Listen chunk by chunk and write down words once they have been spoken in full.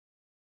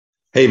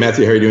Hey,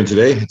 Matthew, how are you doing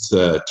today? It's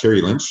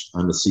Terry Lynch.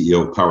 I'm the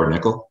CEO of Power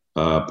Nickel.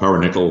 Power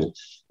Nickel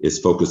is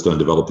focused on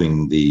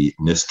developing the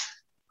NISK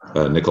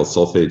nickel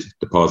sulfate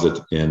deposit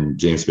in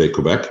James Bay,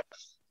 Quebec.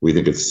 We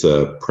think it's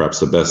perhaps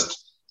the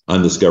best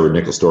undiscovered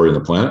nickel story on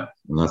the planet,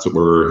 and that's what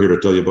we're here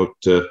to tell you about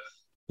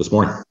this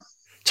morning.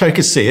 Terry, good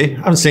to see you. I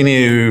haven't seen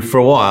you for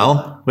a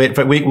while. We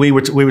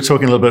were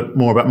talking a little bit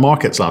more about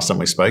markets last time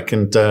we spoke,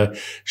 and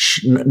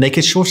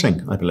naked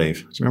shorting, I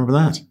believe. Do you remember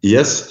that?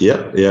 Yes,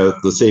 yeah.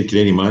 The Save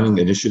Canadian Mining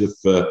Initiative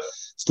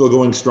still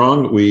going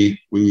strong. We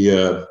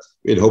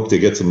had hoped to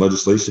get some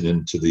legislation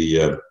into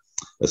the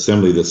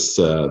assembly this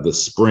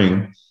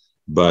spring,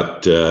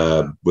 but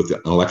with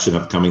the election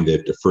upcoming,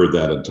 they've deferred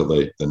that until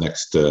the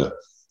next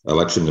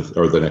election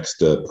or the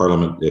next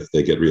parliament if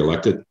they get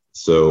reelected.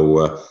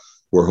 So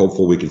we're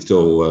hopeful we can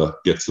still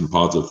get some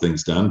positive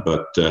things done,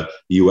 but the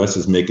U.S.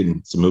 is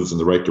making some moves in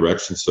the right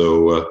direction.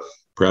 So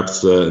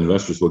perhaps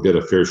investors will get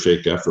a fair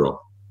shake after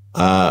all.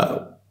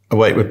 I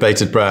wait with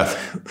bated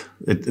breath.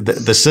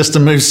 The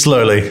system moves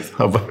slowly,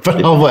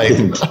 but I'll wait.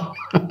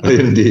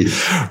 Indeed.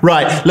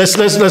 Right. Let's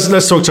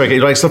talk Turkey.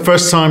 Like, it's the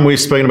first time we've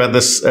spoken about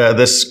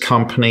this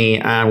company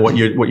and what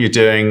you're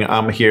doing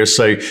here.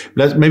 So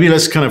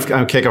let's kind of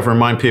kick off and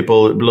remind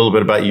people a little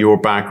bit about your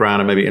background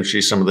and maybe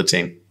introduce some of the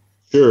team.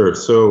 Sure.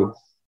 So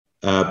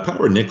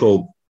Power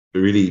Nickel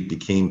really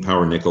became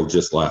Power Nickel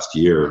just last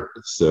year.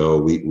 So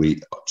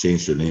we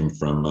changed our name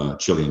from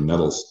Chilean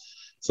Metals.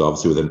 So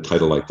obviously with a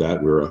title like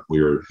that, we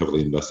were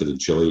heavily invested in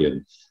Chile,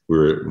 and we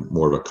were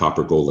more of a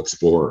copper gold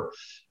explorer.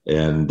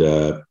 And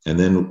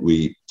then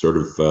we sort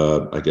of,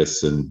 I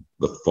guess in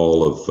the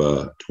fall of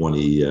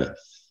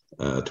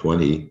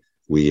 2020,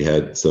 we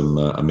had some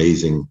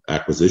amazing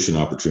acquisition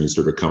opportunities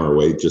sort of come our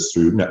way just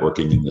through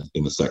networking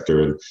in the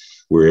sector. And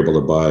we were able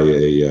to buy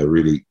a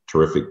really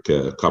terrific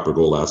copper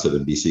gold asset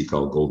in BC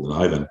called Golden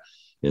Ivan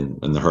in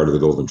the heart of the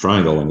Golden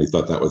Triangle. And we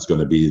thought that was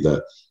going to be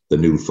the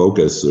new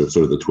focus, or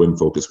sort of the twin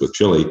focus with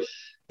Chile.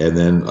 And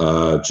then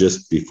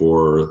just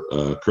before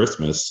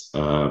Christmas,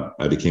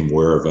 I became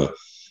aware of a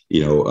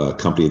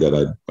company that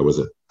I was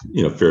a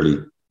fairly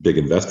big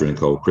investor in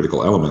called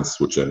Critical Elements,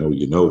 which I know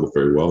you know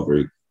very well,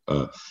 very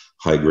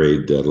high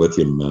grade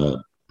lithium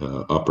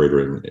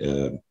operator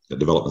in a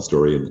development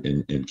story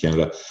in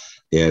Canada.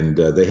 And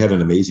they had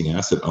an amazing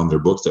asset on their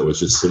books that was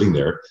just sitting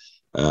there.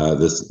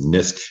 This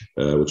NISK,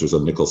 which was a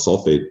nickel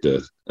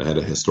sulfate, had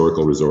a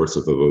historical resource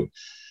of about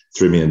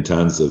 3 million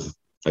tons of,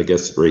 I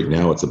guess right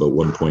now it's about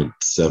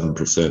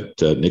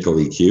 1.7% nickel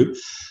EQ,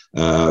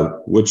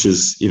 which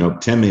is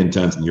 10 million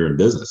tons, and you're in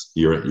business,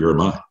 you're a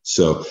mine.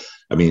 So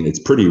I mean, it's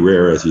pretty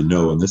rare, as you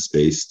know, in this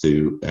space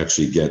to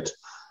actually get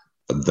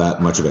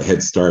that much of a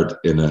head start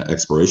in an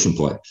exploration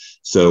play.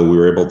 So we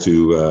were able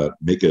to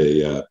make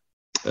a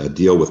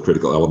deal with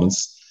Critical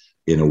Elements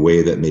in a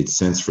way that made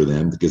sense for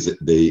them, because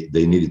they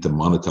needed to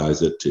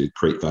monetize it to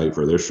create value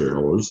for their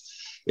shareholders.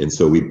 And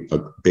so we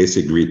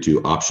basically agreed to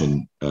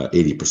option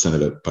 80%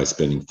 of it by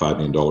spending $5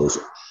 million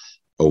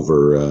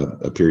over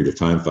a period of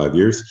time, 5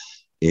 years,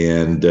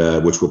 and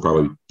which will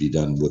probably be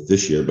done with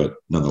this year, but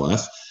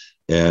nonetheless.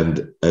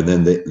 And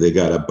then they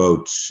got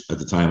about, at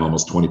the time,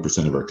 almost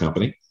 20% of our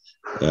company,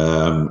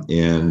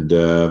 and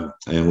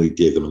we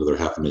gave them another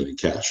 $500,000 in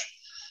cash.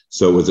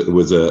 So it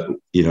was a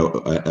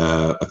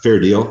fair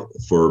deal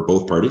for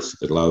both parties.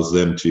 It allows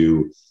them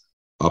to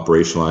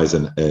operationalize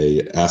an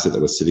asset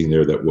that was sitting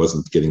there that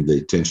wasn't getting the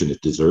attention it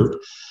deserved.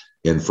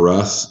 And for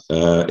us,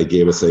 it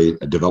gave us a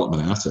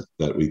development asset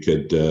that we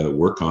could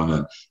work on.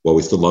 And while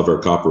we still love our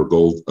copper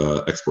gold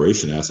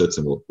exploration assets,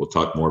 and we'll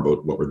talk more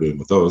about what we're doing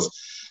with those,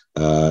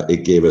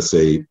 it gave us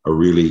a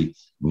really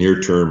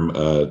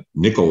near-term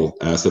nickel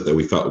asset that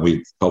we felt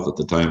at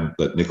the time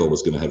that nickel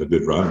was going to have a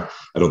good run.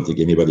 I don't think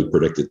anybody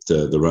predicted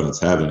the run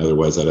it's having.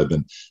 Otherwise, I'd have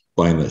been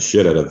buying the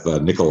shit out of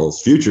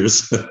nickel's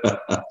futures.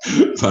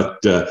 But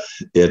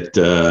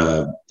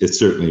it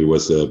certainly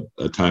was a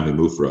timely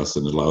move for us,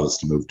 and it allowed us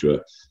to move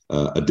to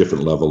a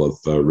different level of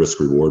risk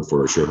reward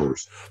for our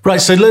shareholders.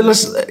 Right. So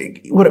let's,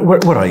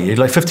 what are you?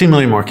 Like 15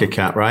 million market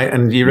cap, right?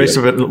 And you raised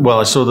a bit, well,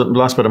 I saw the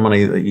last bit of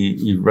money that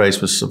you raised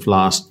was sort of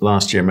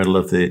last year, middle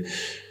of the,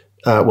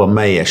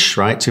 May-ish,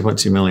 right?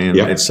 2.2 million,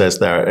 it says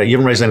there. You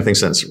haven't raised anything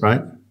since,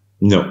 right?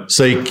 No.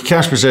 So your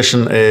cash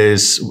position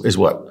is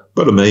what?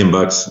 About $1 million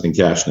in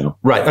cash now.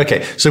 Right.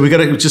 Okay. So we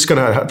just got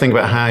to think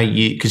about how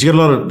because you got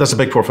a lot of, that's a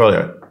big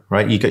portfolio,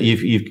 right?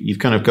 You've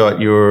kind of got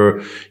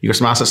you got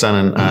some assets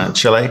down in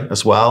Chile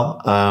as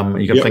well.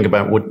 You got to think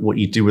about what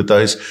you do with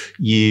those.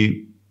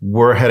 You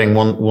were heading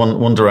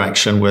one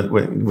direction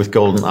with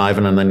Golden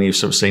Ivan, and then you've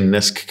sort of seen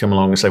NISK come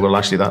along and say, well,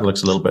 actually that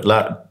looks a little bit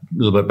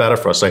better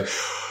for us. So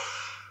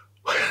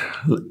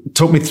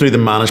talk me through the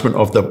management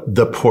of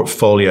the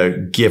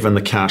portfolio given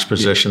the cash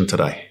position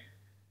today.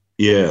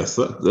 Yes,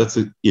 that's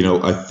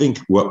I think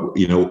what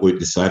we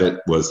decided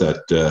was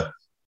that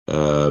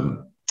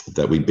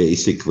that we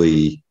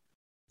basically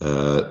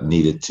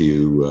needed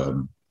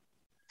to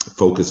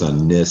focus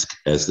on NISK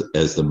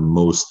as the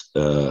most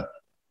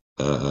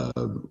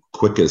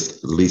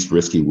quickest, least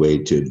risky way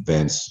to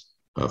advance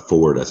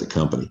forward as a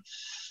company.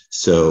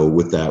 So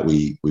with that,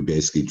 we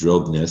basically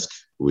drilled Nisk.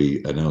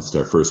 We announced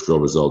our first drill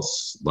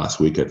results last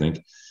week, I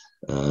think,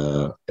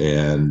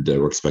 and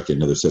we're expecting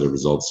another set of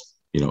results.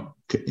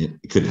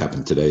 It could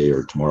happen today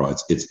or tomorrow.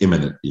 It's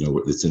imminent.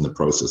 It's in the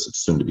process. It's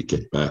soon to be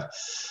kicked back.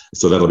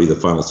 So that'll be the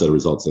final set of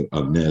results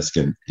on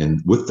Nisk.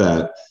 And with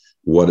that,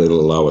 what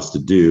it'll allow us to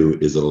do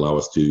is it'll allow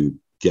us to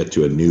get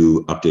to a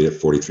new updated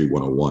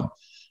 43-101,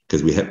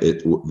 because we had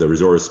the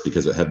resource,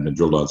 because it hadn't been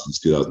drilled on since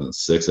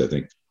 2006, I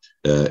think,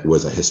 it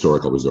was a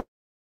historical resource.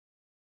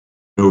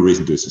 No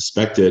reason to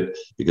suspect it,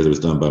 because it was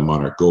done by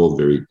Monarch Gold,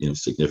 very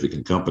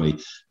significant company.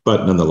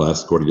 But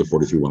nonetheless, according to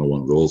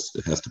 43-101 rules,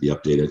 it has to be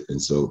updated.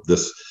 And so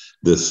this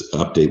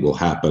update will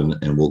happen,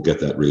 and we'll get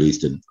that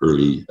released in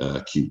early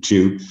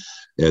Q2,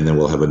 and then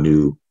we'll have a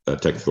new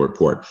technical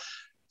report.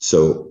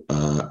 So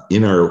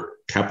in our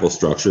capital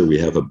structure, we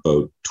have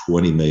about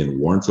 20 million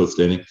warrants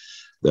outstanding,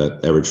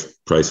 that average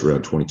price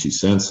around 22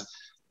 cents.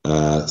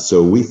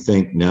 So we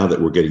think now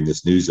that we're getting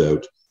this news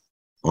out,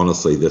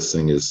 honestly, this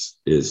thing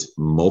is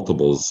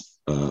multiples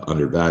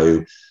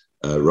undervalued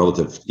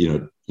relative,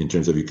 in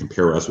terms of, you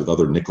compare us with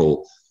other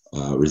nickel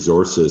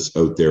resources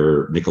out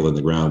there. Nickel in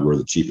the ground, we're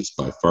the cheapest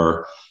by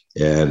far.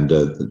 And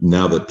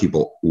now that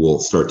people will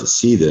start to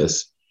see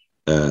this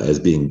as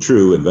being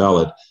true and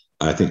valid,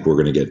 I think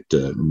we're going to get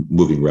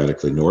moving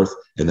radically north,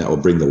 and that will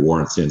bring the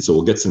warrants in. So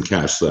we'll get some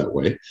cash that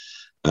way.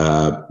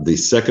 The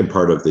second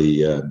part of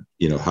the,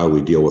 how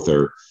we deal with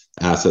our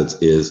assets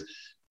is,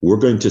 we're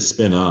going to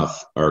spin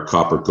off our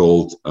copper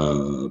gold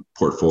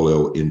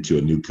portfolio into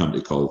a new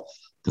company called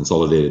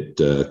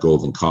Consolidated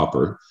Gold and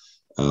Copper.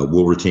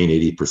 We'll retain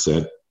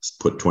 80%,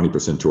 put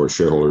 20% to our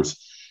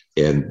shareholders,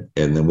 and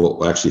then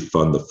we'll actually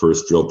fund the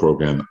first drill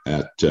program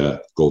at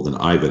Golden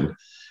Ivan.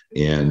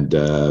 And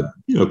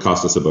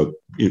cost us about,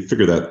 you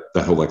figure that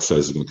whole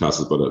exercise is going to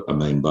cost us about $1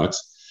 million,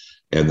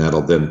 and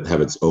that'll then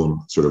have its own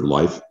sort of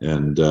life,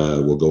 and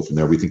we'll go from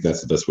there. We think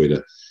that's the best way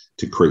to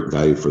create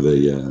value for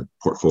the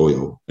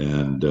portfolio.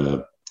 And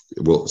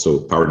so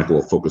Power Nickel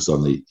will focus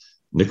on the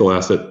nickel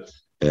asset,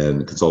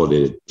 and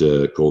Consolidated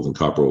Gold and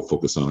Copper will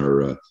focus on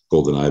our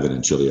Golden Ivan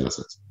and Chile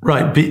assets.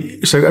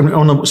 Right. So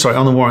on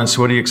the warrants,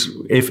 what do you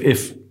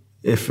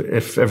if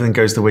everything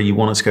goes the way you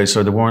want it to go?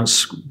 So the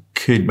warrants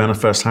could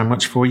manifest how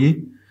much for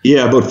you?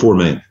 Yeah, about 4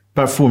 million.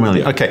 About 4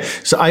 million. Yeah.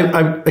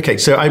 Okay.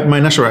 So my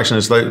initial reaction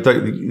is that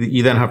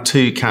you then have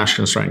two cash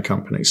constrained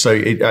companies. So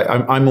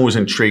I'm always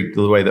intrigued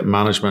with the way that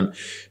management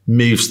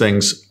moves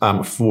things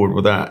forward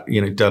without,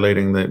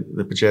 diluting the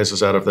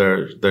bejesus out of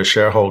their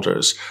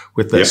shareholders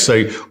with this.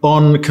 Yeah. So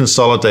on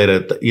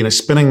Consolidated,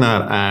 spinning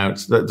that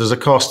out, there's a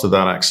cost to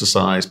that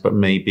exercise, but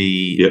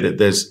maybe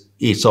there's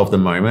each of the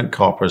moment.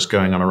 Copper's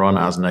going on a run,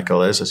 as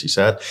nickel is, as you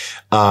said,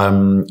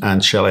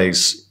 and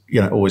Chile's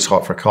always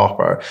hot for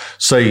copper.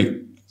 So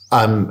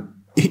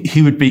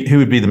who would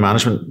be the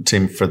management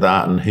team for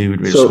that, and who would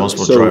be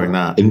responsible for driving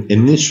that?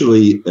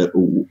 Initially,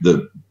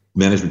 the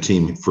management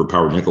team for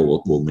Power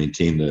Nickel will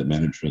maintain the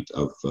management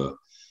of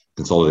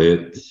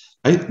Consolidated.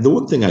 The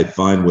one thing I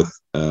find with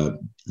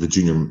the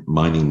junior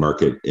mining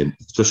market, and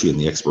especially in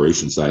the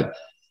exploration side,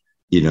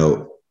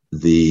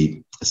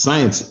 the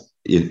science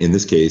in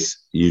this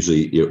case,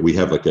 usually we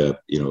have like a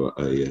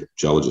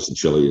geologist in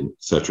Chile, and et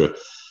cetera.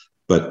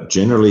 But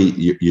generally,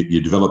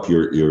 you develop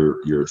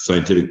your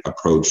scientific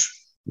approach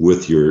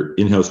with your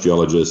in-house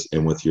geologist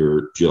and with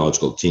your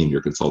geological team,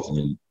 your consulting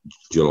and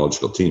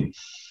geological team,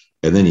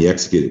 and then you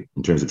execute it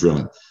in terms of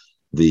drilling.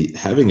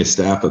 Having a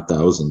staff of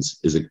thousands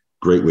is a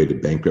great way to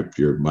bankrupt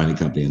your mining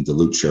company and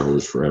dilute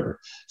shareholders forever.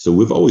 So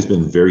we've always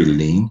been very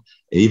lean.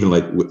 Even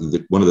like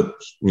one of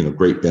the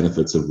great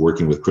benefits of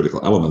working with Critical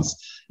Elements,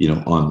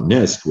 on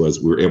Nisk,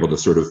 was we were able to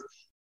sort of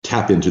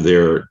tap into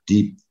their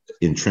deep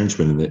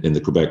entrenchment in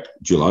the Quebec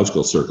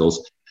geological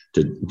circles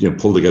to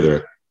pull together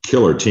a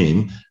killer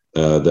team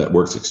that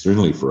works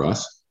externally for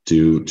us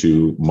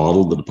to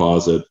model the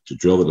deposit, to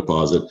drill the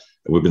deposit.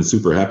 And we've been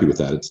super happy with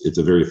that. It's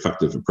a very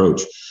effective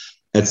approach.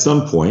 At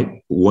some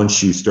point,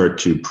 once you start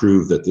to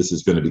prove that this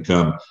is going to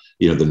become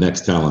the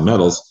next Talon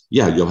Metals,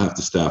 you'll have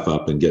to staff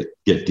up and get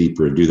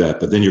deeper and do that.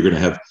 But then you're going to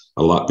have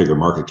a lot bigger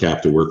market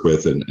cap to work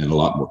with and a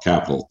lot more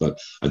capital. But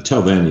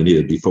until then, you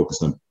need to be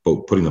focused on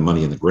both putting the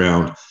money in the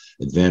ground,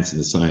 advancing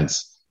the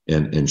science,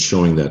 and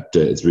showing that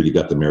it's really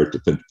got the merit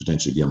to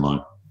potentially be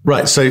online.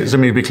 Right. So let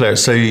me be clear.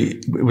 So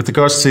with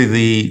regards to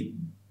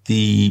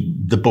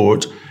the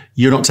board,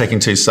 you're not taking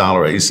two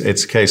salaries.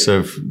 It's a case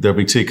of there'll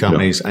be two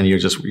companies, and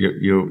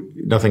you're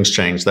nothing's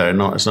changed there.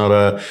 It's not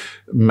a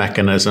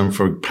mechanism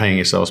for paying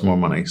yourselves more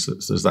money. So,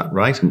 is that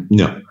right?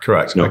 No.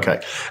 Correct. No.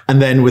 Okay.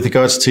 And then with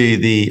regards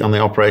to on the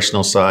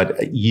operational side,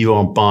 you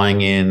are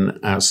buying in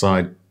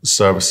outside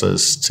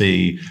services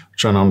to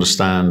try and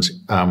understand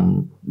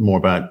more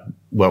about,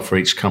 for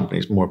each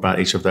company, more about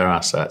each of their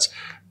assets.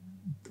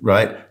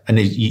 Right. And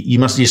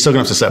you're still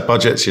going to have to set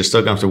budgets. You're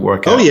still going to have to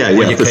work out what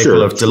you're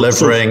capable of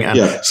delivering.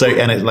 I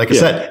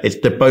said,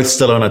 they're both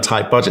still on a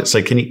tight budget.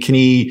 So can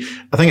you,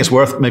 I think it's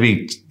worth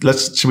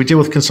should we deal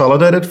with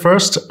Consolidated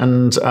first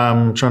and try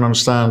and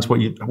understand what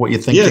you're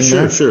thinking?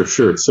 Yeah,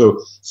 sure. So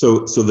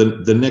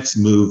the next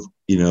move,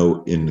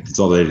 in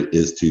Consolidated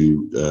is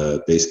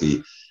to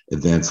basically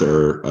advance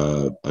our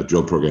a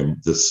drill program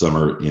this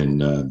summer in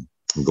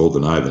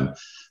Golden Ivan.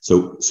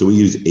 So we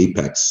use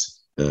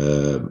Apex.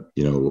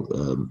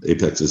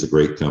 Apex is a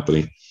great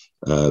company.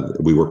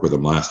 We worked with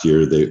them last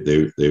year.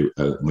 We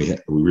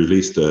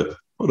released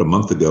about a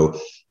month ago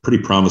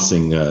pretty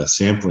promising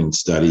sampling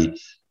study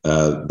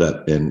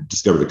and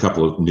discovered a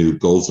couple of new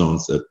gold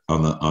zones that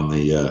on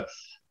the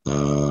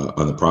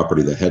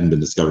property that hadn't been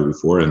discovered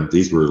before. And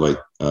these were like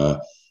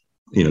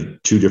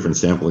two different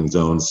sampling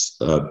zones,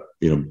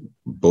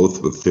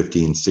 both with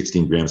 15,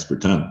 16 grams per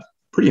ton.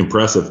 Pretty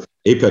impressive.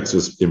 Apex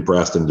was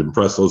impressed, and to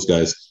impress those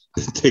guys,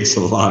 it takes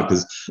a lot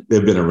because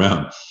they've been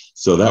around.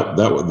 So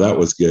that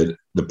was good.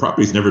 The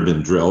property's never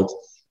been drilled.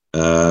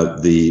 Our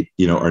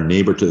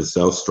neighbor to the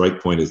south,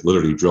 Strike Point, is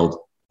literally drilled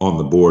on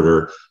the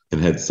border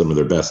and had some of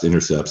their best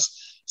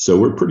intercepts. So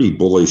we're pretty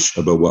bullish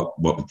about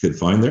what we could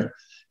find there.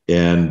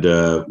 And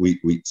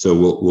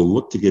we'll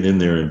look to get in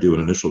there and do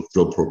an initial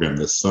drill program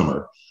this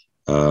summer,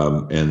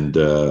 and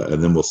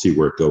then we'll see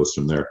where it goes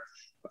from there.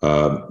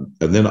 And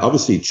then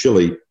obviously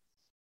Chile,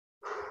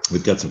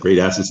 we've got some great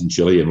assets in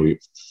Chile, and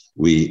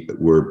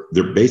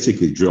they're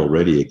basically drill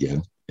ready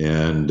again.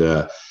 And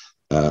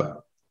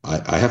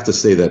I have to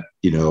say that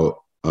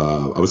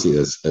obviously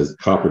as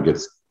copper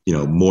gets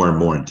more and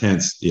more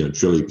intense,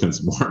 Chile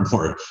becomes more and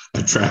more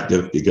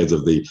attractive because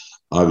of the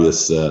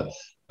obvious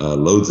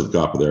loads of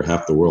copper there,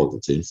 half the world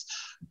it seems.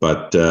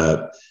 But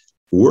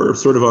we're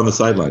sort of on the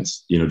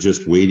sidelines,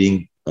 just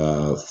waiting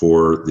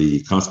for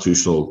the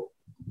constitutional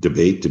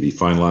debate to be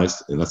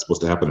finalized, and that's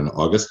supposed to happen in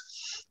August.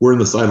 We're in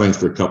the sidelines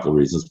for a couple of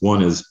reasons.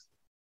 One is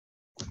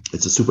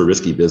it's a super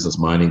risky business,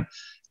 mining,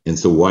 and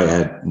so why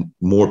add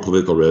more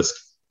political risk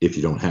if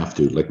you don't have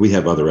to? Like, we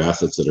have other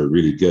assets that are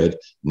really good,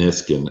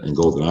 Nisk and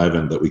Golden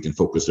Ivan, that we can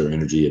focus our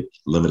energy and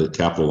limited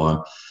capital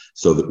on,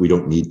 so that we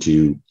don't need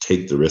to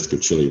take the risk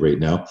of Chile right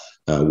now.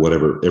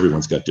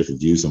 Everyone's got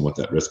different views on what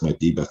that risk might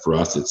be, but for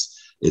us,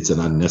 it's an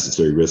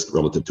unnecessary risk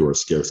relative to our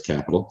scarce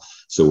capital.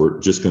 So we're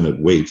just going to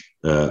wait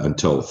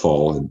until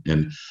fall,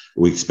 and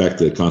we expect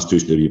the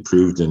Constitution to be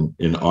approved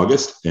in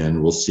August,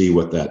 and we'll see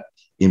what that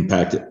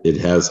impact it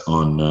has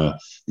on the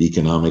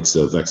economics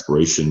of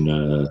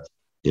exploration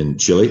in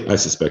Chile. I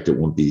suspect it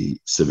won't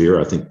be severe.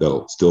 I think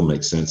that'll still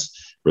make sense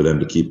for them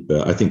to keep.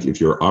 I think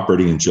if you're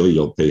operating in Chile,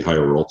 you'll pay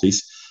higher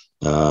royalties.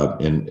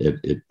 But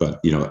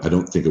I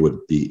don't think it would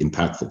be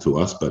impactful to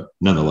us. But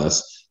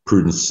nonetheless,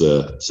 prudence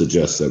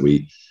suggests that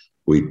we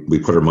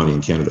put our money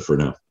in Canada for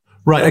now.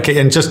 Right. Okay.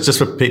 And just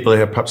for people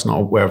who are perhaps not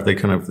aware of the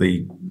kind of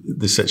the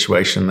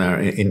situation there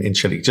in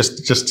Chile,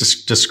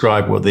 just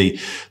describe what the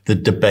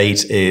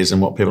debate is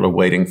and what people are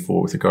waiting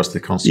for with regards to the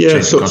Constitution.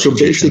 Yeah. So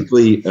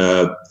basically,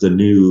 the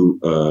new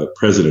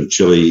president of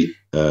Chile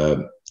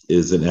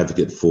is an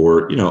advocate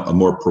for a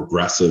more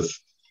progressive,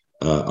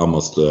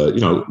 almost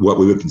what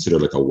we would consider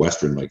like a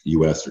Western, like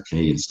U.S. or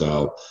Canadian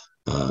style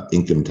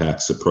income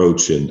tax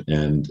approach,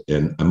 and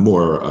a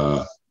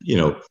more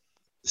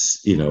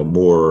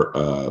more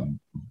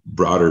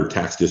broader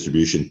tax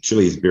distribution.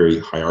 Chile is very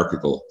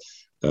hierarchical.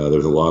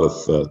 There's a lot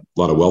of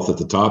wealth at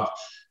the top,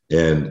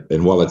 and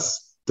while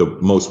it's the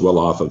most well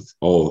off of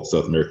all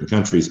South American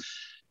countries,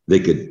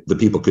 the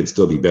people could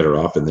still be better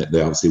off, and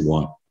they obviously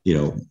want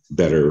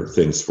better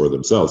things for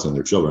themselves and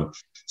their children.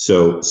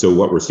 So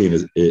what we're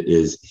seeing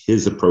is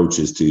his approach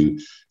is to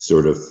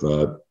sort of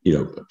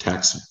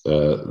tax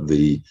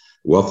the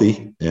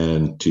wealthy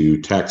and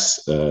to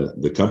tax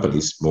the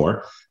companies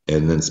more,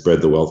 and then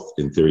spread the wealth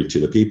in theory to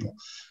the people.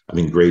 I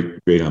mean,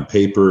 great on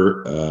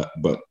paper,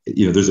 but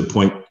there's a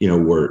point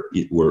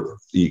where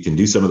you can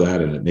do some of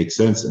that and it makes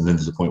sense, and then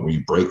there's a point where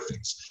you break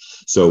things.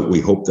 So we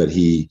hope that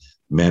he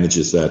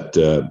manages that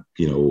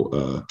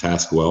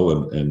task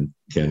well and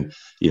can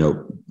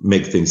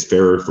make things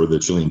fairer for the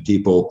Chilean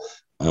people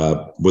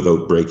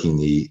without breaking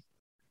the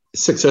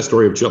success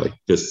story of Chile,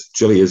 because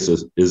Chile is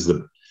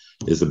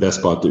the best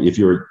spot to, if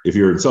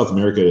you're in South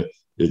America.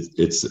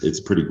 It's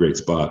a pretty great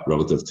spot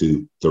relative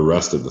to the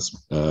rest of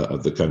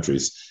the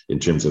countries in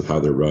terms of how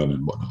they're run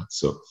and whatnot.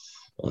 So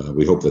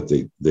we hope that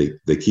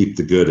they keep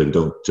the good and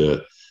don't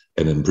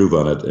and improve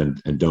on it,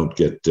 and don't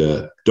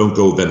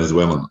go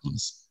Venezuelan on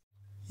us.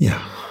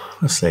 Yeah,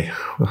 let's see.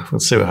 We'll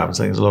see what happens.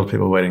 I think there's a lot of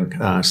people waiting,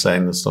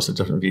 saying there's lots of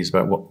different views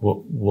about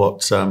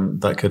what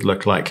that could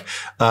look like.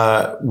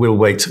 We'll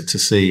wait to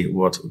see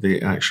what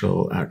the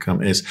actual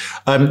outcome is.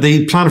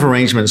 The plan of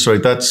arrangement, sorry,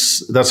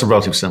 that's a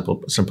relatively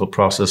simple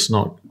process,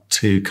 not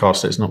too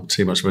costly. It's not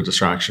too much of a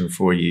distraction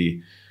for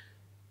you,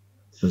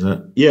 is it?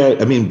 Yeah,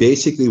 I mean,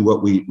 basically,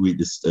 what we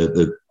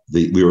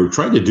were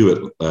trying to do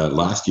it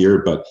last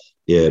year, but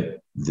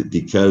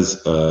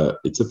because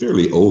it's a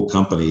fairly old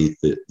company,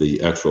 the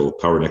actual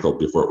Power Nickel,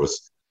 before it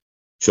was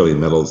Chilean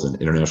Metals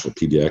and International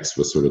PDX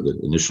was sort of the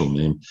initial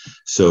name.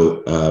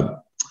 So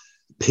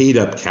paid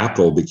up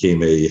capital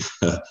became a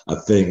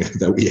thing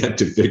that we had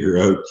to figure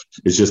out.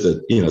 It's just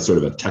sort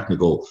of a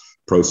technical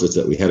process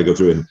that we had to go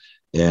through.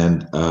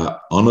 And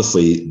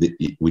honestly,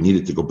 we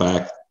needed to go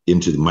back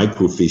into the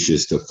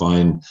microfiches to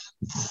find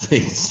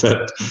things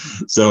that.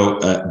 So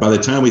by the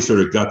time we sort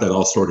of got that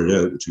all sorted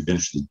out, which we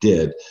eventually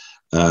did,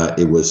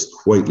 it was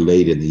quite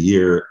late in the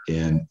year,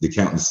 and the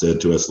accountant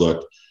said to us,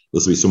 "Look,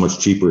 this will be so much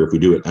cheaper if we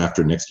do it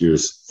after next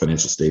year's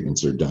financial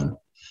statements are done."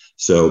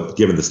 So,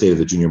 given the state of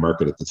the junior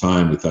market at the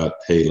time, we thought,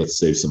 "Hey, let's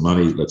save some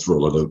money. Let's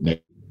roll it out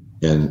next."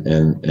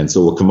 And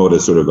so we'll come out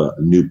as sort of a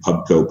new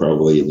pubco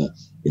probably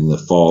in the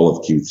fall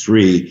of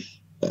Q3,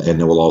 and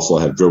then we'll also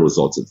have drill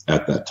results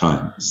at that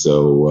time.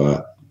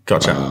 So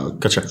gotcha.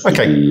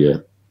 Okay.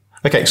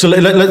 Okay, so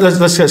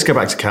let's go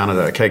back to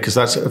Canada, okay? Because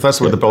that's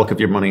where the bulk of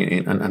your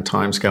money and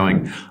time's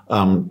going.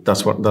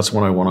 That's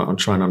what I want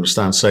to try and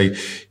understand. So,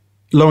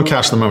 low in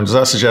cash at the moment. Does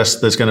that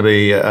suggest there's going to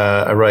be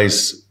a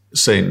raise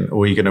soon,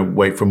 or are you going to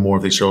wait for more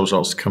of these drill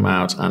results to come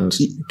out? And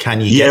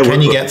can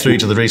you get through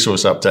to the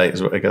resource update?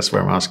 Is I guess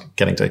where I'm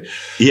getting to.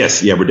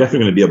 Yes, we're definitely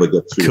going to be able to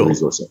get through the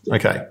resource update.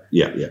 Okay.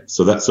 Yeah.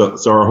 So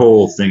our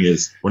whole thing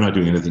is we're not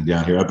doing anything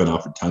down here. I've been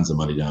offered tons of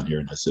money down here,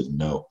 and I said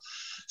no.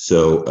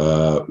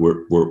 So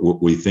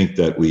we think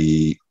that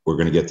we're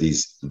going to get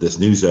this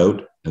news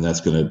out, and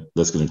that's going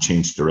to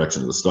change the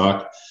direction of the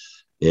stock,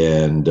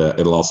 and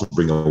it'll also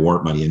bring the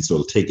warrant money in, so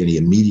it'll take any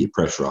immediate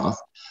pressure off.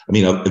 I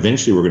mean,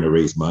 eventually we're going to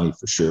raise money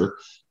for sure,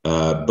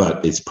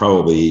 but it's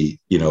probably,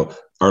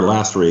 our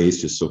last raise,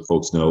 just so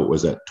folks know,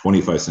 was at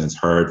 25 cents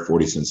hard,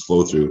 40 cents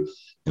flow through,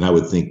 and I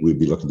would think we'd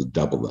be looking to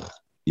double that.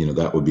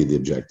 That would be the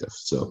objective.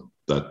 So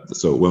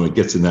when it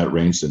gets in that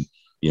range, then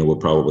we'll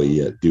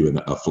probably do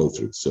a flow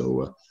through.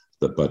 So,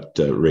 but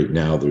right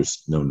now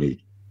there's no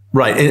need.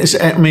 Right.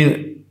 I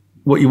mean,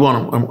 what you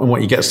want and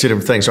what you get is two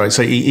different things, right?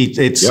 So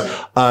it's.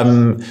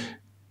 Yep.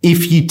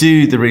 If you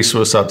do the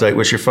resource update,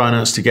 which you're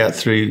financed to get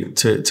through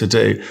to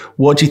do,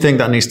 what do you think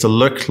that needs to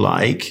look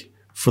like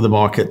for the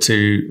market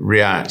to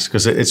react?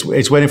 Because it's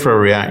waiting for a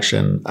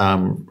reaction.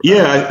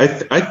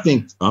 I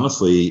think,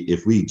 honestly,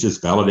 if we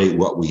just validate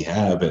what we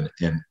have and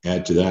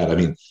add to that, I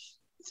mean,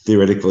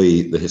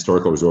 theoretically, the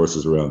historical resource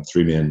is around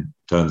 3 million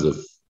tons of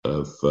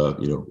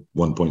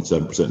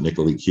 1.7%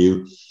 nickel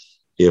EQ.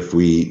 If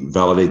we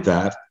validate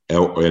that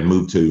and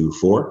move to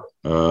 4,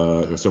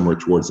 or somewhere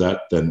towards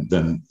that, then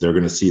they're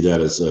going to see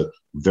that as a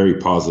very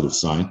positive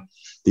sign.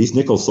 These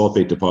nickel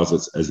sulfate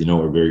deposits, as you know,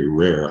 are very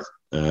rare.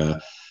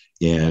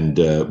 And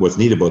what's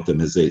neat about them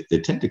is they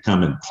tend to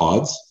come in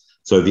pods.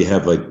 So if you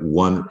have like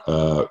one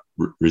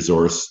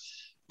resource,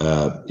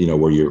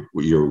 where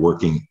you're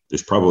working,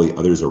 there's probably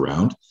others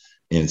around.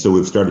 And so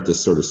we've started to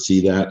sort of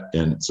see that.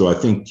 And so I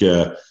think,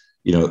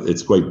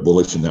 it's quite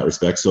bullish in that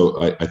respect. So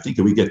I think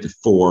if we get to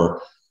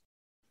 4,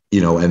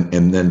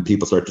 and then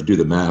people start to do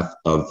the math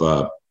of,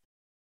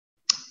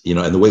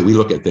 and the way we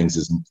look at things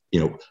is,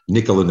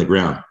 nickel in the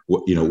ground.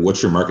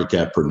 What's your market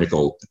cap per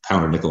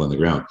pound of nickel in the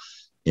ground?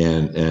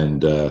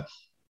 And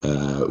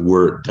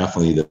we're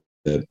definitely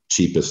the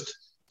cheapest,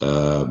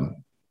 I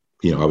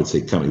would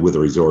say, company with a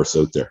resource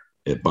out there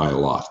by a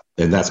lot,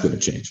 and that's going to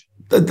change.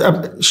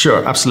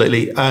 Sure,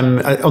 absolutely. On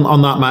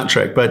that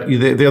metric, but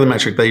the other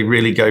metric they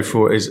really go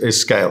for is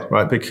scale,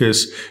 right?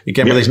 Because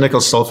again, with these nickel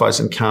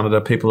sulfides in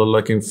Canada, people are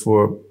looking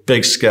for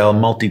big scale,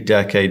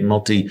 multi-decade,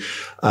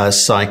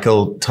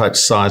 multi-cycle type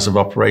size of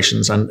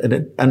operations,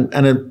 and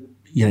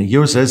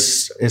yours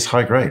is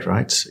high grade,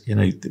 right?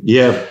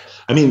 Yeah.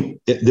 I mean,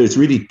 there's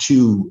really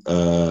 2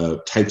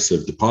 types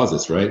of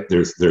deposits, right?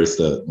 There's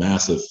the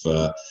massive,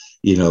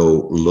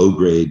 low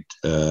grade,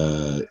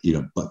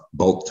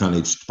 bulk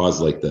tonnage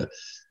deposits like the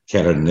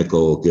Canada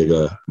Nickel,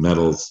 Giga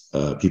Metals,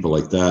 people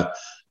like that.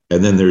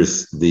 And then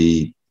there's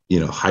the,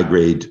 high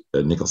grade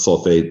nickel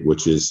sulfate,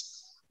 which is,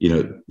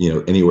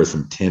 anywhere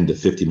from 10 to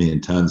 50 million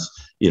tons.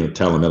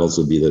 Talon Metals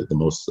would be the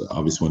most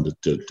obvious one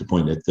to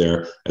point at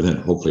there, and then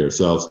hopefully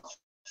ourselves.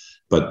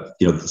 But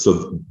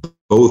so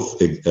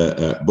both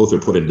are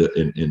put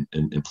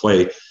in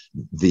play.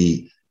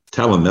 The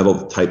Talon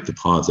Metal type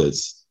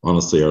deposits,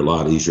 honestly, are a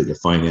lot easier to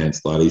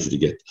finance, a lot easier to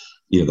get.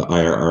 The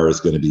IRR is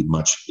going to be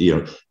much.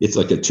 It's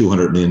like a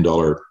 $200 million,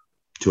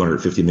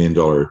 $250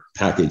 million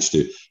package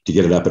to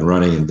get it up and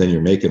running, and then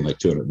you're making like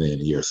 $200 million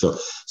a year. So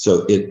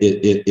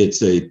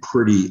it's a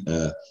pretty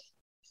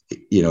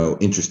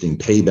interesting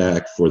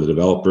payback for the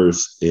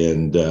developers,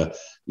 and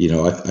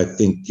I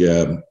think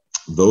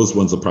those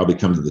ones will probably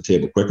come to the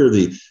table quicker.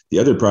 The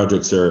other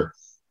projects are,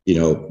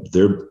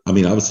 they're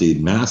obviously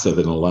massive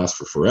and it'll last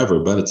for forever,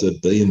 but it's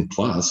 $1 billion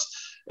plus.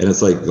 And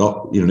it's like,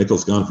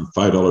 nickel's gone from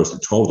 $5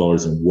 to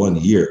 $12 in 1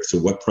 year. So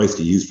what price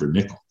to use for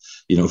nickel?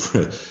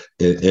 Because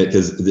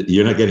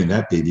you're not getting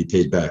that baby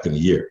paid back in a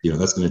year.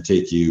 That's going to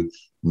take you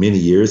many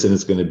years, and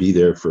it's going to be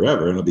there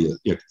forever. And it'll be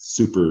a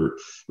super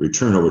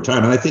return over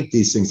time. And I think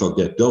these things will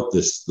get built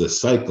this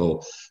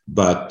cycle,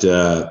 but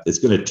it's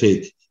going to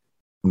take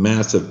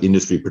massive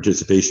industry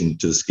participation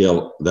to the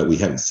scale that we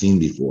haven't seen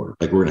before.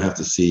 Like, we're going to have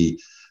to see,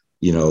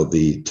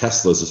 the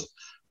Teslas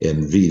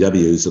and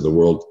VWs of the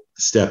world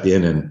step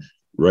in and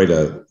write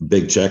a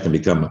big check and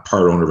become a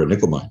part owner of a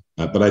nickel mine.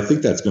 But I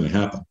think that's going to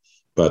happen.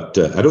 But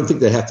I don't think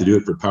they have to do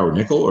it for Power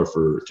Nickel or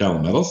for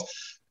Talon Metals,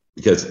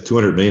 because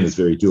 200 million is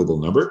a very doable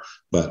number.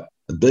 But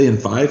 $1.5 billion,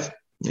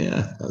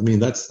 Yeah, I mean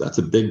that's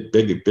a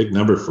big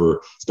number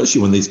for,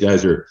 especially when these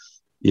guys are,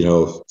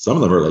 some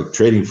of them are like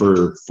trading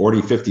for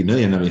 40, 50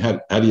 million. I mean,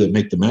 how do you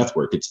make the math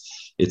work?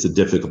 It's a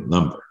difficult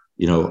number,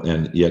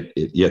 and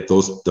yet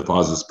those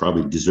deposits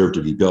probably deserve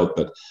to be built,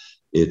 but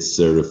it's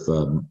sort of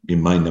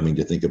mind-numbing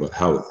to think about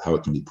how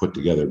it can be put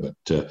together. But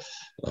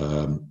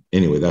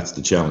anyway, that's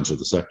the challenge of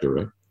the sector,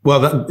 right? Well,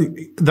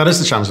 that is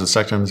the challenge of the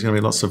sector, and there's going to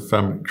be lots of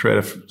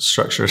creative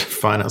structured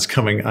finance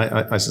coming,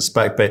 I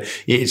suspect. But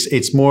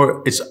it's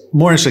more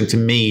interesting to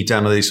me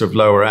down to these sort of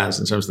lower ends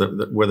in terms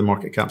of where the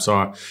market caps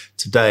are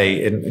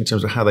today, in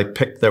terms of how they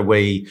pick their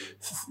way,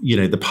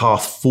 the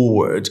path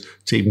forward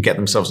to even get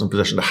themselves in a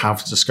position to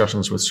have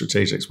discussions with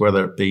strategics,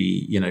 whether it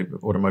be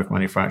automotive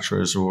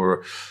manufacturers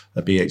or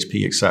a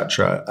BHP,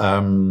 etc.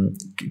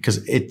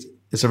 Because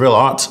it's a real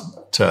art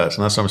to it,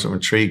 and that's why I'm sort of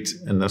intrigued,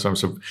 and that's why I'm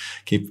sort of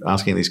keep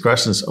asking these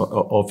questions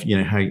of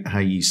how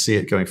you see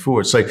it going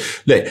forward. So,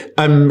 look,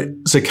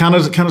 so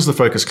Canada's the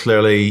focus.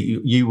 Clearly,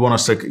 you want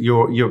us to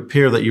your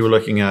peer that you were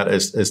looking at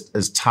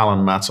is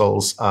Talon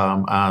Metals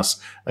as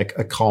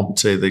a comp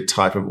to the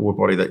type of ore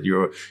body that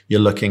you're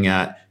looking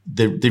at.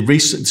 The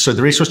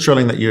resource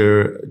drilling that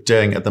you're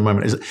doing at the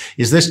moment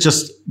is this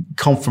just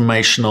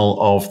confirmational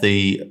of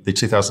the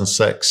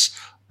 2006?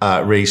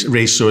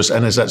 Resource,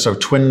 and is that sort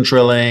of twin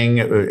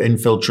drilling, or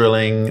infill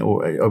drilling,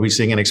 or are we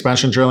seeing an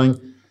expansion drilling?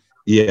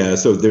 Yeah,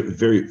 so they're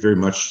very, very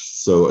much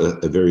so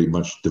a very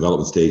much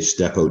development stage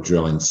step out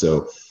drilling.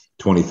 So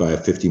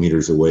 25, 50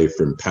 meters away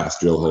from past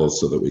drill holes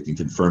so that we can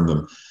confirm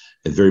them.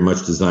 And very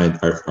much designed,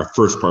 our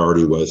first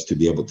priority was to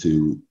be able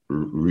to,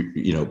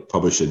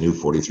 publish a new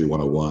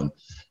 43-101.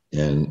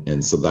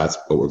 And so that's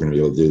what we're going to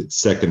be able to do.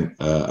 Second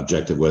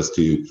objective was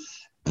to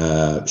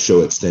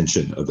show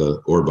extension of the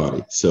ore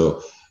body.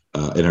 So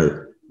in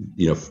our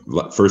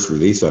first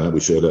release on it, we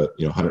showed a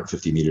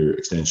 150 meter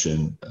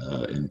extension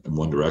in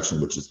one direction,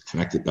 which is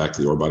connected back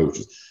to the ore body, which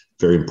is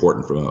very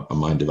important from a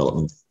mine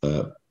development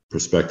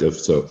perspective.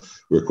 So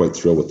we're quite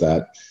thrilled with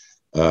that.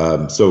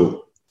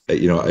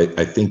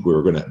 I think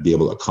we're going to be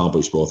able to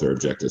accomplish both our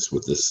objectives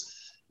with this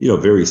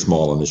very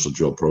small initial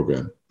drill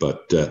program.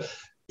 But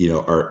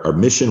our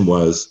mission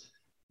was,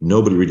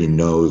 nobody really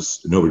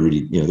knows,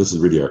 this is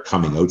really our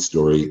coming out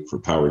story for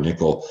Power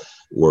Nickel,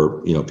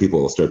 where people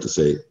will start to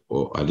say,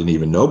 "Oh, I didn't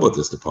even know about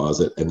this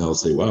deposit," and they'll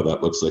say, "Wow,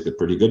 that looks like a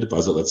pretty good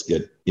deposit. Let's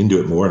get into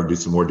it more and do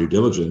some more due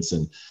diligence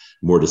and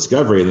more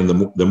discovery." And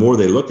then the more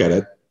they look at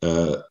it,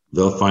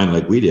 they'll find,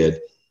 like we did,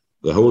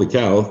 the holy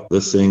cow,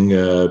 this thing,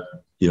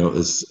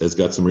 has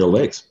got some real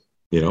legs,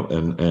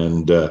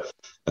 and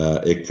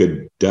it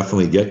could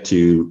definitely get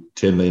to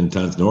 10 million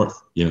tons north,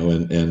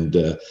 and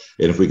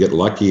if we get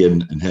lucky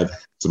and have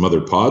some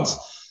other pods,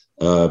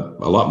 a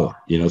lot more,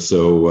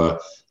 so.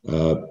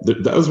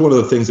 That was one of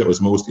the things that was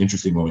most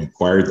interesting when we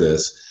acquired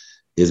this,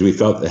 is we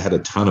felt it had a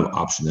ton of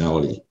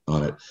optionality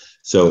on it.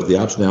 So the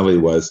optionality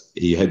was,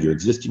 you had your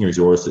existing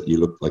resource that you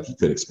looked like you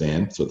could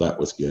expand, so that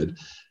was good.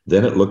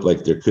 Then it looked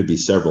like there could be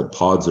several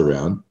pods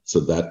around,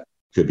 so that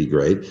could be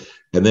great.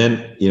 And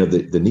then,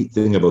 the neat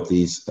thing about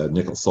these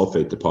nickel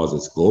sulfate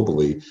deposits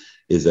globally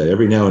is that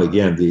every now and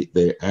again,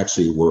 they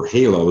actually were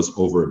halos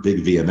over a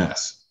big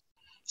VMS.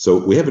 So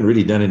we haven't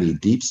really done any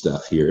deep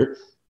stuff here.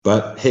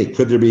 But hey,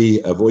 could there be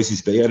a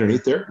Voisey's Bay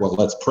underneath there? Well,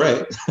 let's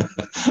pray.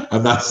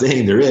 I'm not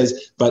saying there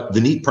is, but the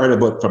neat part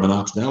about, from an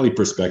optionality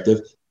perspective,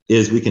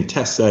 is we can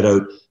test that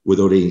out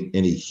without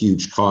any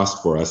huge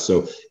cost for us.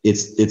 So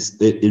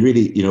it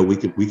really,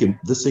 we can,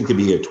 this thing could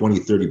be a 20,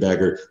 30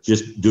 bagger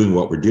just doing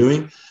what we're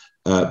doing.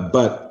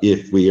 But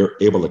if we are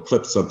able to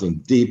clip something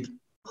deep,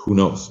 who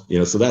knows?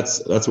 So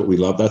that's what we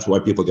love. That's why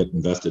people get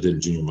invested in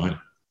junior mining.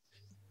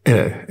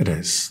 It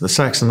is the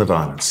sex and the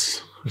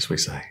violence, as we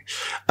say.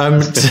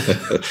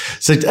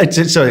 So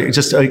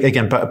just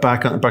again,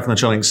 back on the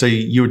drilling. So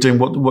you were doing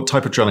what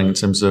type of drilling in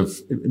terms of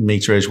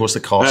meterage? What's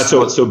the cost?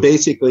 So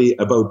basically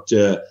about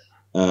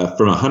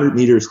from 100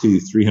 meters to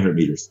 300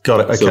 meters.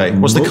 Got it. Okay. So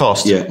what's the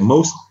cost?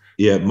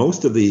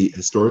 Most of the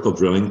historical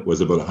drilling was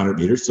about 100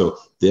 meters. So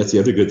that's the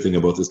other good thing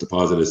about this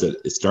deposit, is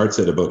that it starts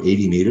at about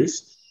 80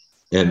 meters,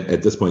 and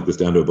at this point goes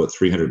down to about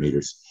 300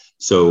 meters.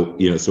 So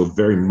so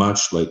very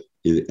much like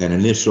an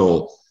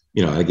initial.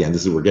 Again,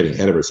 we're getting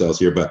ahead of ourselves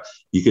here, but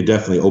you could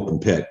definitely open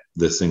pit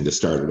this thing to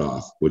start it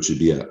off, which would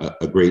be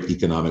a great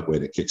economic way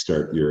to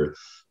kickstart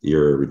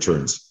your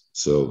returns.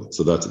 So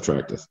that's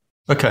attractive.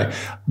 Okay,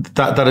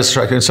 that is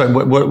attractive. So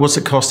what's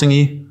it costing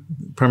you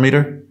per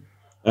meter?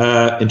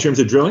 In terms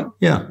of drilling?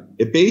 Yeah.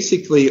 It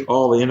basically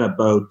all in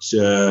about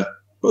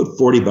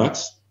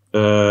 $40.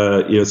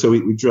 So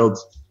we drilled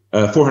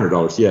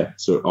 $400. Yeah.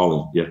 So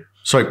all in. Yeah.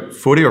 Sorry,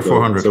 40 or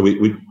 400? So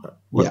we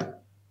yeah.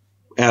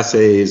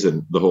 Assays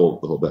and the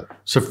whole bit.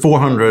 So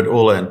 400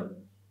 all in.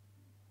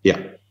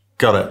 Yeah.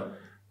 Got it.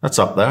 That's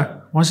up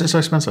there. Why is it so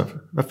expensive?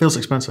 That feels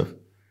expensive.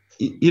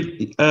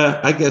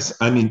 I guess,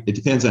 it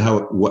depends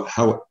on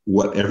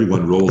what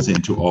everyone rolls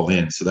into all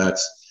in. So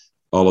that's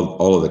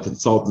all of the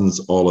consultants,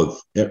 all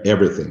of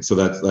everything. So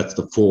that's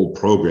the full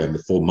program, the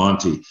full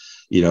Monty.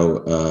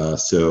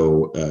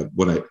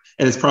 when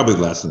and it's probably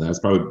less than that. It's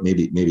probably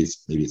maybe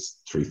it's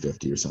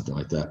 350 or something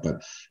like that,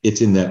 but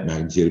it's in that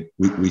magnitude.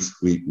 We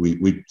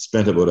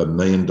spent about $1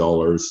 million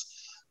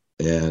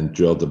and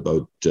drilled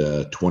about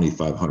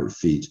 2,500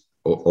 feet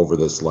over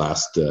this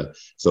last.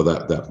 So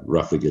that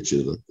roughly gets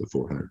you the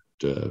 400.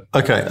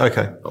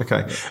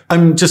 Okay.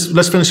 Just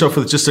let's finish off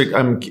with just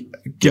to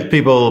give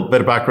people a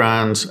bit of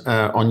background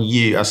on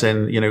you, as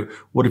in,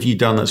 what have you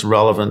done that's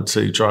relevant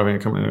to driving a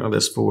company like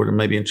this forward, and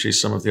maybe introduce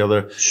some of the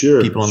other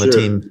people on the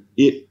team.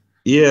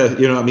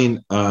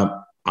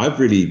 I've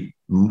really,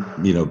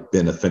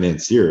 been a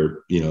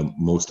financier,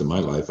 most of my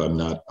life. I'm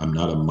not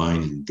a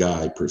mining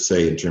guy per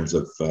se in terms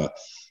of,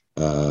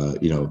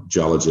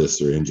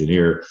 geologist or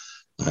engineer.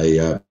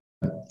 I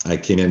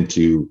came in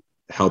to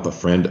help a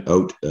friend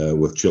out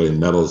with Chilean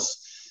Metals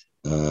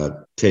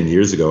 10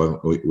 years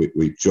ago, and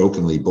we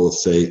jokingly both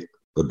say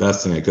the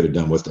best thing I could have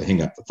done was to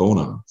hang up the phone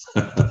on him,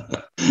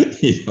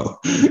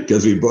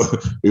 because he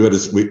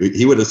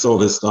would have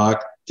sold his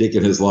stock,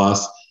 taken his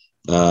loss,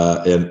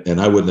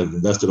 and I wouldn't have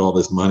invested all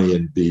this money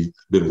and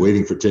been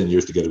waiting for 10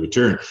 years to get a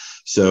return.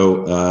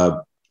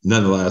 So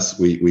nonetheless,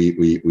 we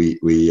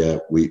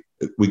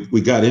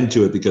got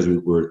into it because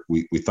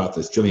we thought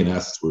the Chilean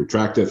assets were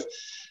attractive.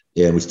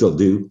 And we still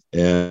do.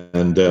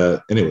 And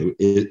anyway,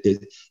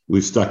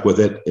 we've stuck with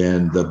it.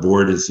 And the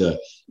board is,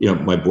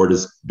 my board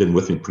has been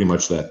with me pretty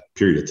much that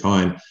period of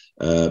time.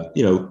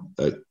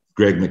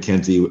 Greg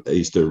McKenzie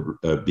used to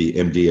be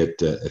MD at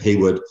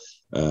Haywood.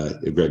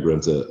 Greg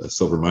runs a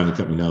silver mining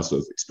company now,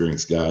 so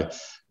experienced guy.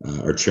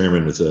 Our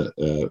chairman is a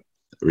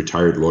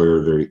retired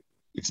lawyer, very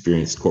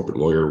experienced corporate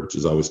lawyer, which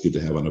is always good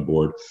to have on a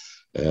board.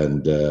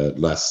 And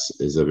Les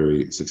is a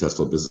very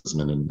successful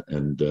businessman,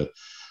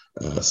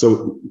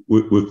 so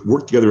we've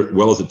worked together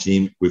well as a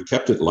team. We've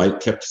kept it light,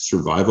 kept it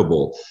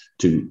survivable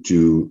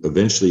to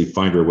eventually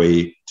find our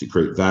way to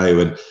create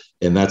value,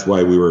 and that's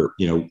why we were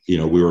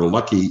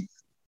lucky,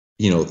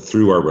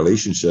 through our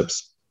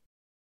relationships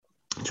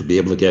to be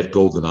able to get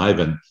Golden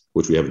Ivan,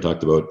 which we haven't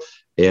talked about,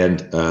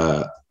 and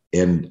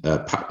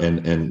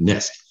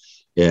Nest.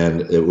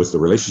 And it was the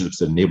relationships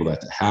that enabled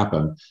that to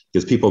happen,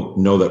 because people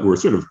know that we're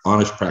sort of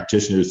honest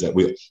practitioners that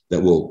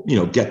will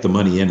get the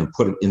money in and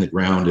put it in the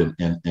ground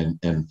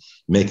and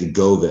make it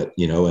go that,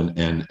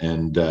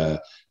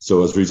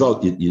 so as a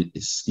result,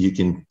 you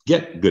can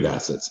get good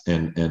assets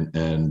and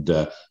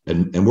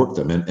work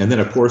them. And then,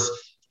 of course,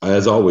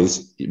 as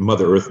always,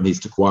 Mother Earth needs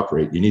to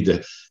cooperate. You need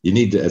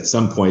to at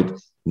some point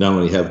not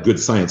only have good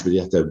science, but you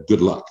have to have good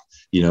luck,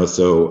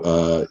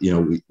 so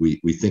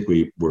we think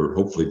we're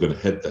hopefully going to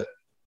head to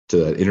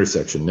that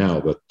intersection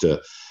now, but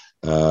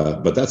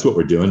that's what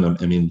we're doing.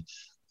 I mean,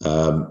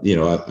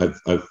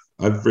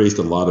 I've raised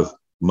a lot of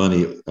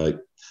money.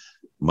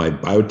 My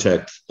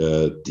biotech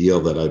deal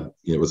that I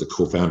was a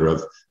co-founder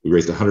of, we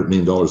raised $100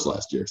 million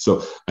last year.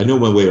 So I know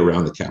my way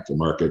around the capital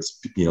markets.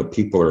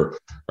 People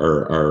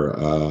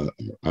are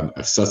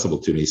accessible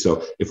to me.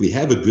 So if we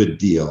have a good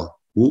deal,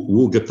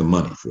 we'll get the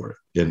money for it,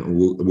 and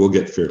we'll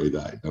get fairly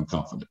valued. I'm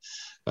confident.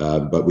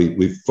 But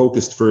we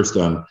focused first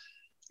on,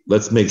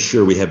 let's make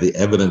sure we have the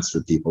evidence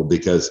for people,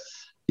 because,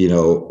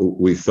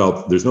 we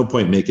felt there's no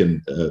point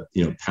making,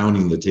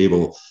 pounding the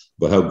table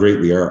about how great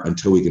we are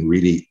until we can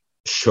really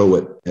show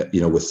it,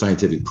 with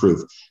scientific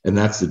proof. And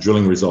that's the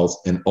drilling results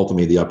and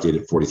ultimately the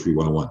updated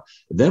 43-101.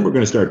 Then we're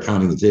going to start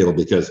pounding the table,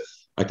 because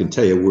I can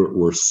tell you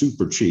we're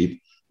super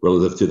cheap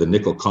relative to the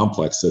nickel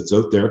complex that's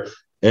out there.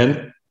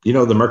 And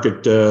the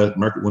market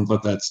wouldn't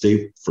let that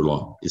stay for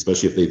long,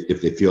 especially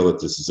if they feel that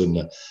this is in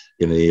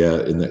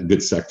a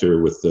good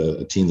sector with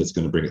a team that's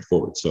going to bring it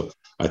forward. So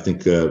I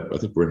think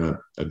we're in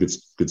a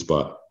good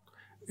spot.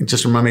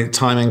 Just remind me the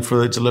timing for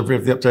the delivery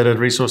of the updated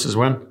resources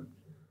when?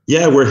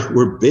 Yeah,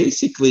 we're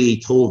basically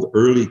told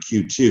early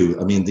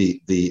Q2. I mean,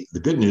 the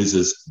good news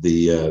is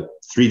the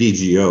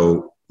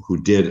 3DGO,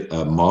 who did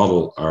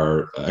model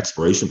our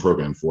exploration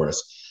program for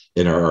us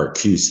in our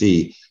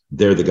QC,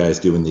 they're the guys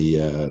doing the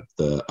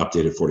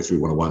updated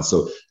 43-101.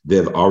 So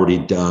they've already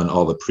done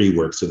all the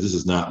pre-work. So this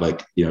is not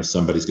like,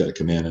 somebody's got to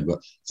come in.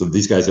 So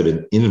these guys have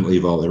been intimately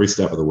involved every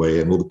step of the way,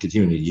 and we'll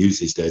continue to use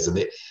these guys. And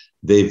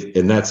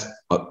that's,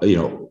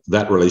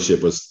 that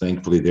relationship was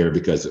thankfully there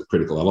because of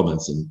Critical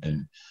Elements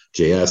and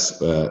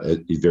JS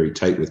is very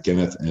tight with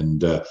Kenneth,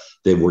 and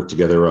they've worked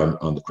together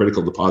on the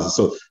critical deposits.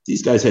 So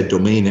these guys had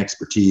domain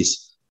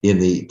expertise in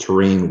the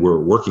terrain we're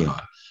working on.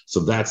 So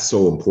that's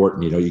so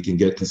important. You can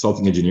get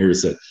consulting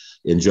engineers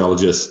and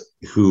geologists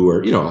who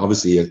are,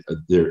 obviously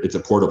it's a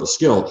portable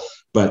skill,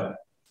 but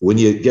when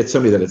you get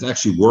somebody that has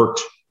actually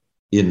worked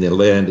in the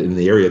land, in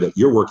the area that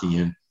you're working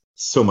in,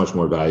 so much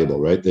more valuable,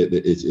 right?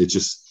 It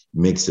just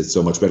makes it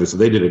so much better. So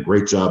they did a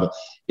great job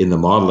in the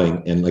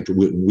modeling. And like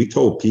we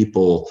told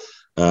people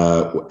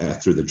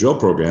through the drill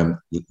program,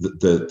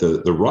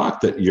 the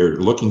rock that you're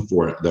looking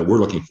for, that we're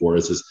looking for,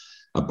 is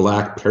a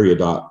black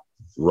peridot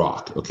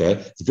rock. Okay,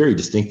 it's very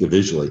distinctive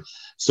visually.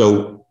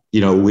 So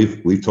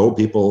we've told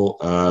people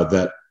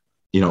that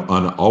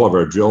on all of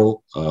our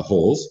drill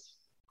holes,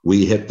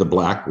 we hit the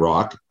black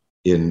rock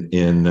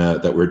in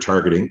that we're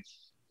targeting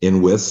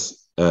in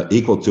widths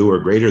equal to or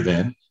greater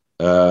than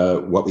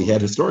what we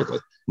had historically.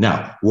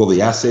 Now, will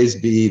the assays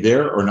be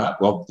there or not?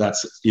 Well,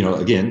 that's,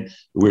 again,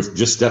 we're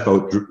just step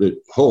out the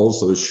holes,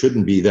 so it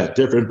shouldn't be that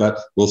different, but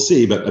we'll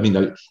see. But I mean,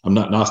 I'm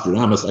not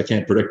Nostradamus. I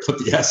can't predict what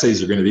the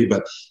assays are going to be,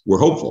 but we're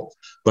hopeful.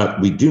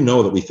 But we do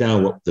know that we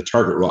found what the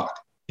target rock.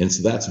 And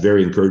so that's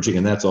very encouraging.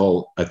 And that's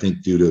all, I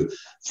think, due to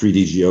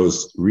 3D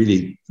geos.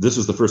 Really, this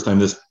was the first time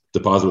this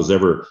deposit was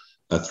ever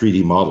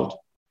 3D modeled.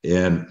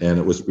 And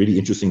it was really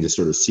interesting to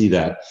sort of see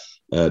that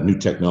new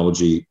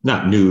technology,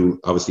 not new,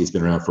 obviously it's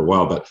been around for a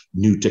while, but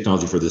new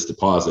technology for this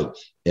deposit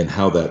and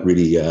how that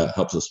really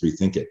helps us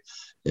rethink it.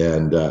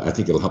 And I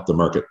think it'll help the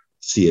market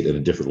see it in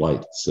a different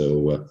light.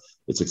 So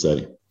it's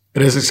exciting.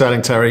 It is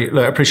exciting, Terry.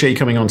 Look, I appreciate you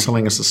coming on,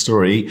 telling us the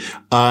story.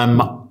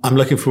 I'm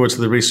looking forward to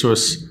the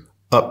resource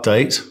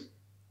update.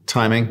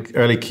 Timing,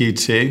 early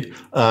Q2.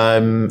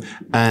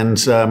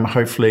 And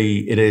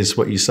hopefully it is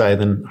what you say,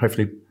 then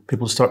hopefully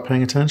people start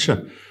paying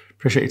attention.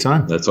 Appreciate your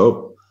time. Let's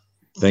hope.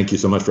 Thank you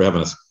so much for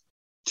having us.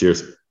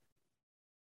 Cheers.